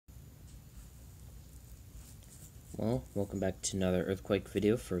Well, welcome back to another earthquake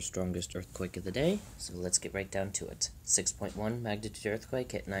video for strongest earthquake of the day. So let's get right down to it. 6.1 magnitude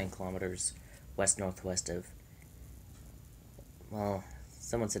earthquake at 9 kilometers west-northwest of, well,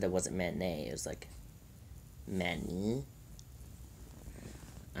 someone said it wasn't Manay, it was like Manay.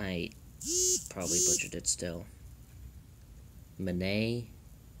 I probably butchered it still. Manay?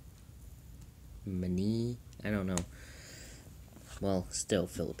 Manay? I don't know. Well, still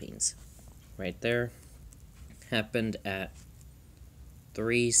Philippines. Right there. Happened at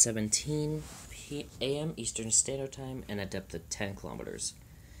 3:17 a.m. Eastern Standard Time and a depth of 10 kilometers.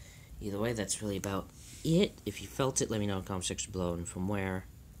 Either way, that's really about it. If you felt it, let me know in the comment section below and from where.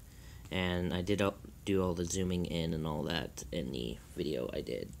 And I did do all the zooming in and all that in the video I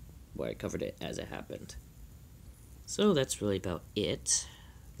did, where I covered it as it happened. So that's really about it.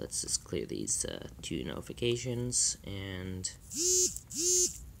 Let's just clear these two notifications and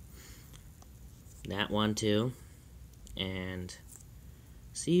that one too. And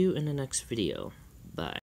see you in the next video. Bye.